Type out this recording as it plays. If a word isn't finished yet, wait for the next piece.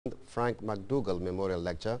Frank McDougall Memorial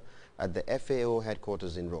Lecture at the FAO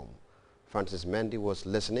headquarters in Rome. Francis Mendy was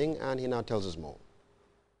listening and he now tells us more.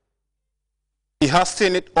 He has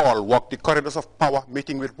seen it all, walked the corridors of power,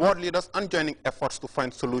 meeting with world leaders and joining efforts to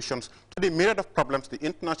find solutions to the myriad of problems the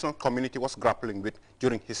international community was grappling with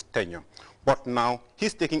during his tenure. But now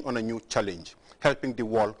he's taking on a new challenge, helping the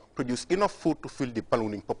world produce enough food to fill the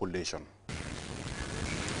ballooning population.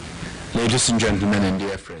 Ladies and gentlemen and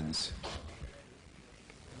dear friends,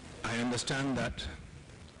 I understand that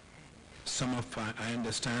some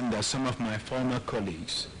of my former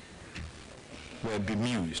colleagues were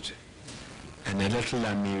bemused and a little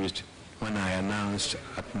amused when I announced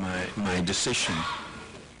my decision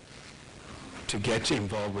to get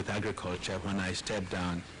involved with agriculture when I stepped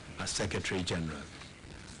down as Secretary General.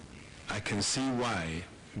 I can see why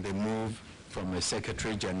the move from a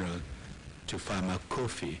Secretary General to Farmer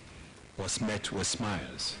Kofi was met with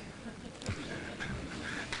smiles.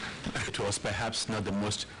 It was perhaps not the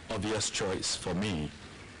most obvious choice for me,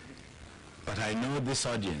 but I know this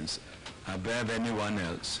audience, above anyone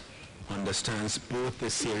else, understands both the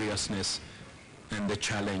seriousness and the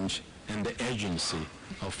challenge and the urgency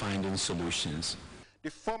of finding solutions.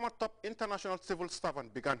 The former top international civil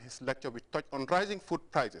servant began his lecture with touch on rising food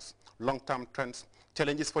prices, long-term trends,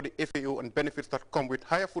 challenges for the FAO and benefits that come with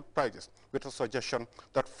higher food prices, with a suggestion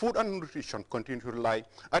that food and nutrition continue to lie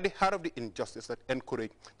at the heart of the injustice that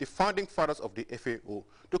encouraged the founding fathers of the FAO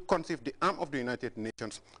to conceive the arm of the United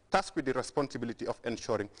Nations, tasked with the responsibility of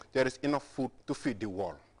ensuring there is enough food to feed the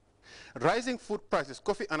world. Rising food prices,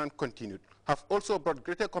 Kofi Annan continued, have also brought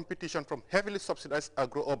greater competition from heavily subsidized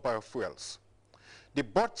agro or biofuels. The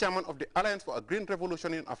board chairman of the Alliance for a Green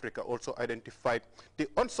Revolution in Africa also identified the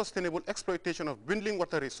unsustainable exploitation of dwindling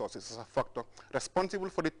water resources as a factor responsible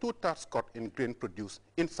for the 2/3 cut in grain produce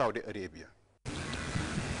in Saudi Arabia.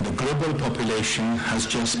 The global population has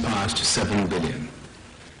just passed 7 billion.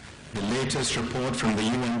 The latest report from the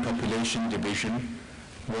UN Population Division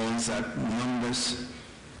warns that numbers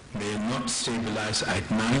may not stabilize at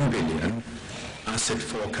 9 billion, as it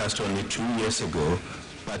forecast only 2 years ago,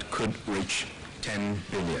 but could reach 10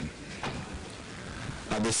 billion.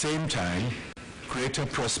 At the same time, greater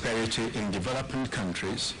prosperity in developing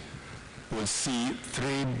countries will see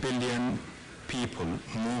 3 billion people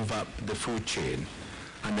move up the food chain,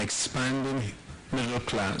 an expanding middle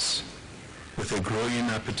class with a growing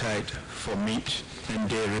appetite for meat and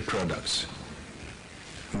dairy products.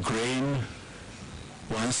 Grain,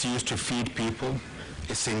 once used to feed people,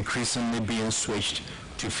 is increasingly being switched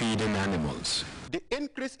to feeding animals. The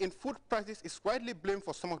increase in food prices is widely blamed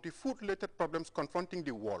for some of the food-related problems confronting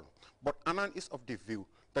the world, but Annan is of the view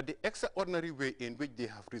that the extraordinary way in which they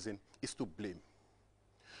have risen is to blame.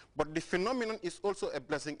 But the phenomenon is also a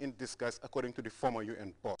blessing in disguise, according to the former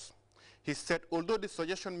UN boss. He said, although the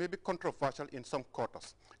suggestion may be controversial in some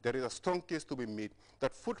quarters, there is a strong case to be made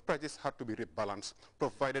that food prices have to be rebalanced,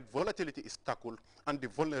 provided volatility is tackled and the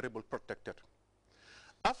vulnerable protected.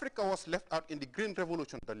 Africa was left out in the Green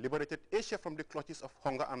Revolution that liberated Asia from the clutches of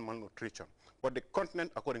hunger and malnutrition. But the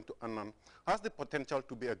continent, according to Annan, has the potential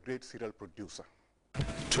to be a great cereal producer.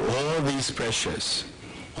 To all these pressures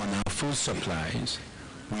on our food supplies,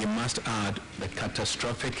 we must add the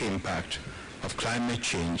catastrophic impact of climate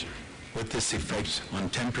change with its effects on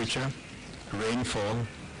temperature, rainfall,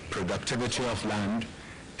 productivity of land,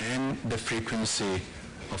 and the frequency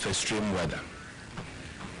of extreme weather.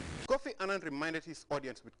 Kofi Annan reminded his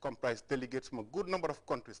audience, which comprised delegates from a good number of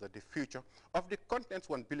countries, that the future of the continent's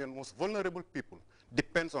 1 billion most vulnerable people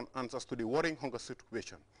depends on answers to the worrying hunger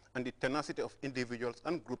situation and the tenacity of individuals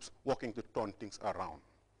and groups working to turn things around.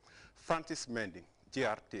 Francis Mendy,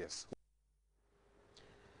 GRTS.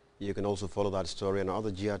 You can also follow that story and other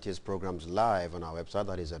GRTS programs live on our website,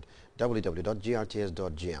 that is at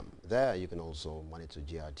www.grts.gm. There you can also monitor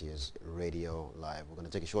GRTS Radio Live. We're going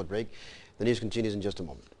to take a short break. The news continues in just a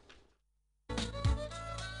moment.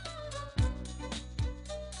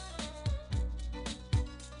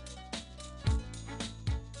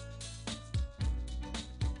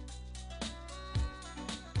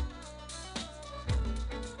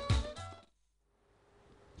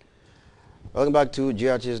 Welcome back to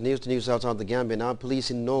GRTS News. The news outside the Gambia now.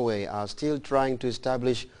 Police in Norway are still trying to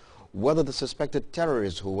establish whether the suspected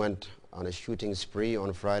terrorist who went on a shooting spree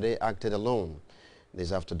on Friday acted alone.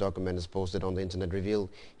 This after documents posted on the internet reveal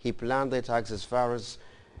he planned the attacks as far as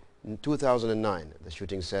in 2009. The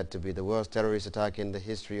shooting, said to be the worst terrorist attack in the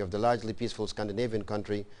history of the largely peaceful Scandinavian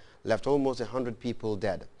country, left almost 100 people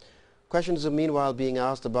dead. Questions are meanwhile being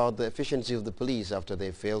asked about the efficiency of the police after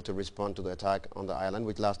they failed to respond to the attack on the island,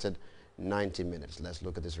 which lasted 90 minutes. Let's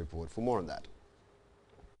look at this report for more on that.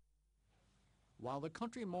 While the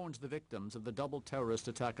country mourns the victims of the double terrorist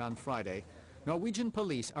attack on Friday, Norwegian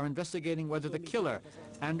police are investigating whether the killer,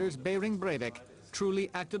 Anders Behring Breivik, truly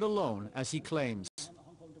acted alone, as he claims.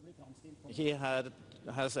 He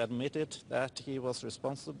has admitted that he was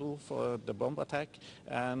responsible for the bomb attack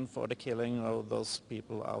and for the killing of those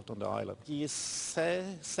people out on the island. He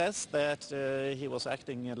says that he was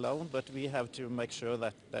acting alone, but we have to make sure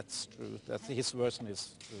that that's true, that his version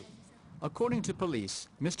is true. According to police,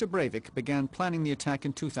 Mr. Breivik began planning the attack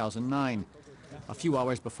in 2009. A few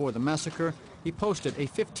hours before the massacre, he posted a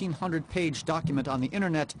 1,500-page document on the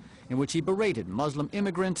internet in which he berated Muslim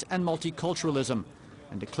immigrants and multiculturalism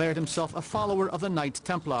and declared himself a follower of the Knights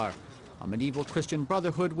Templar, a medieval Christian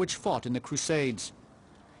brotherhood which fought in the Crusades.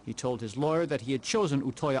 He told his lawyer that he had chosen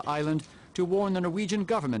Utoya Island to warn the Norwegian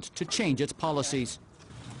government to change its policies.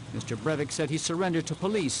 Mr. Breivik said he surrendered to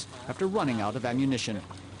police after running out of ammunition.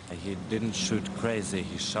 He didn't shoot crazy,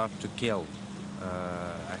 he shot to kill,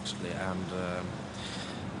 actually, and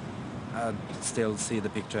I still see the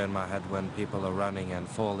picture in my head when people are running and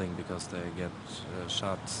falling because they get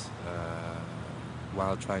shot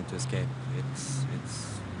while trying to escape. It's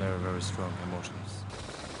very, very strong emotions.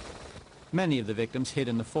 Many of the victims hid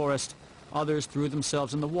in the forest. Others threw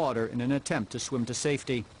themselves in the water in an attempt to swim to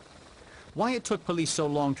safety. Why it took police so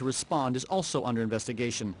long to respond is also under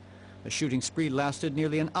investigation. The shooting spree lasted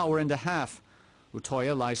nearly an hour and a half.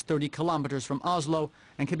 Utoya lies 30 kilometers from Oslo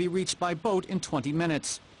and can be reached by boat in 20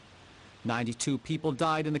 minutes. 92 people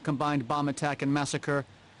died in the combined bomb attack and massacre.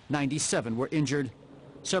 97 were injured.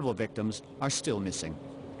 Several victims are still missing.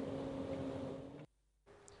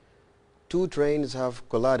 2 trains have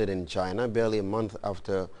collided in China barely a month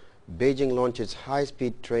after Beijing launched its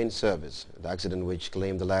high-speed train service. The accident, which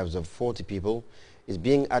claimed the lives of 40 people, is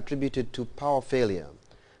being attributed to power failure.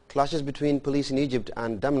 Clashes between police in Egypt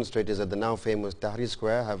and demonstrators at the now famous Tahrir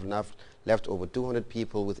Square have left over 200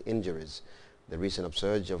 people with injuries. The recent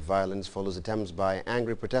upsurge of violence follows attempts by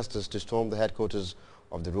angry protesters to storm the headquarters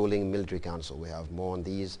of the ruling military council. We have more on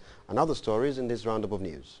these and other stories in this roundup of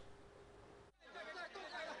news.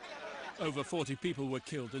 Over 40 people were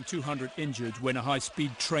killed and 200 injured when a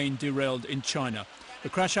high-speed train derailed in China. The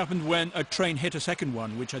crash happened when a train hit a second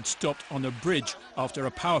one, which had stopped on a bridge after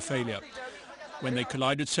a power failure. When they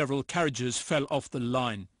collided, several carriages fell off the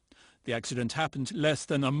line. The accident happened less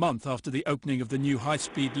than a month after the opening of the new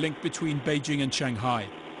high-speed link between Beijing and Shanghai.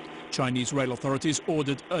 Chinese rail authorities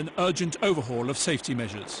ordered an urgent overhaul of safety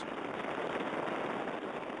measures.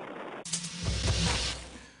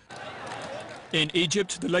 In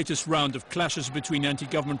Egypt, the latest round of clashes between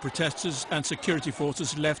anti-government protesters and security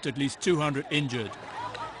forces left at least 200 injured.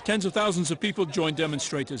 Tens of thousands of people joined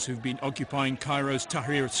demonstrators who've been occupying Cairo's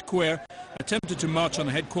Tahrir Square, attempted to march on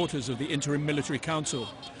the headquarters of the interim military council.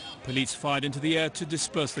 Police fired into the air to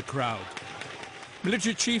disperse the crowd.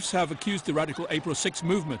 Military chiefs have accused the radical April 6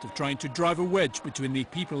 movement of trying to drive a wedge between the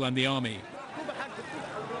people and the army.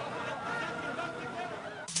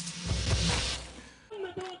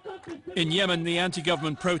 In Yemen, the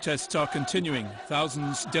anti-government protests are continuing.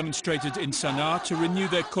 Thousands demonstrated in Sana'a to renew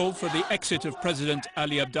their call for the exit of President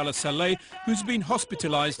Ali Abdullah Saleh, who's been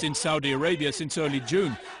hospitalized in Saudi Arabia since early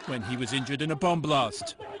June, when he was injured in a bomb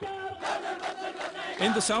blast.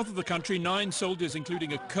 In the south of the country, 9 soldiers,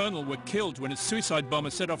 including a colonel, were killed when a suicide bomber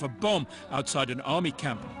set off a bomb outside an army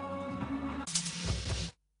camp.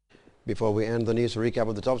 Before we end the news, a recap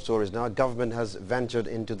of the top stories now. Government has ventured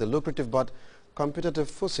into the lucrative but competitive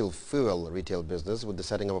fossil fuel retail business with the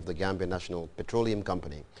setting up of the Gambia National Petroleum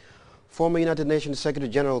Company. Former United Nations Secretary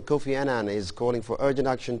General Kofi Annan is calling for urgent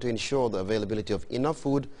action to ensure the availability of enough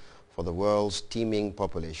food for the world's teeming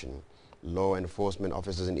population. Law enforcement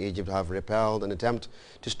officers in Egypt have repelled an attempt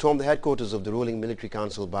to storm the headquarters of the ruling military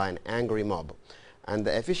council by an angry mob. And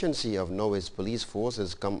the efficiency of Norway's police force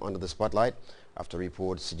has come under the spotlight after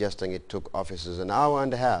reports suggesting it took officers an hour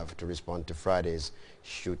and a half to respond to Friday's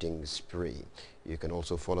shooting spree. You can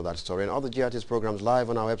also follow that story and other GRTS programs live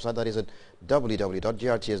on our website, that is at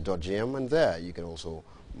www.grts.gm, and there you can also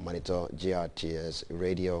monitor GRTS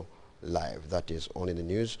radio live. That is all in the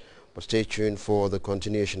news, but stay tuned for the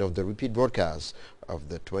continuation of the repeat broadcast of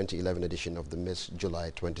the 2011 edition of the Miss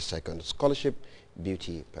July 22nd Scholarship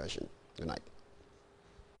Beauty Pageant. Good night.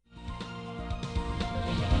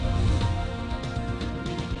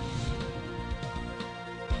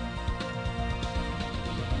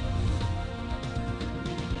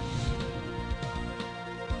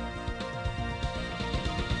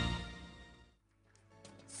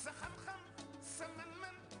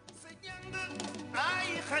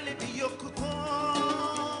 xale bi yokku ko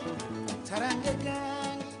taranga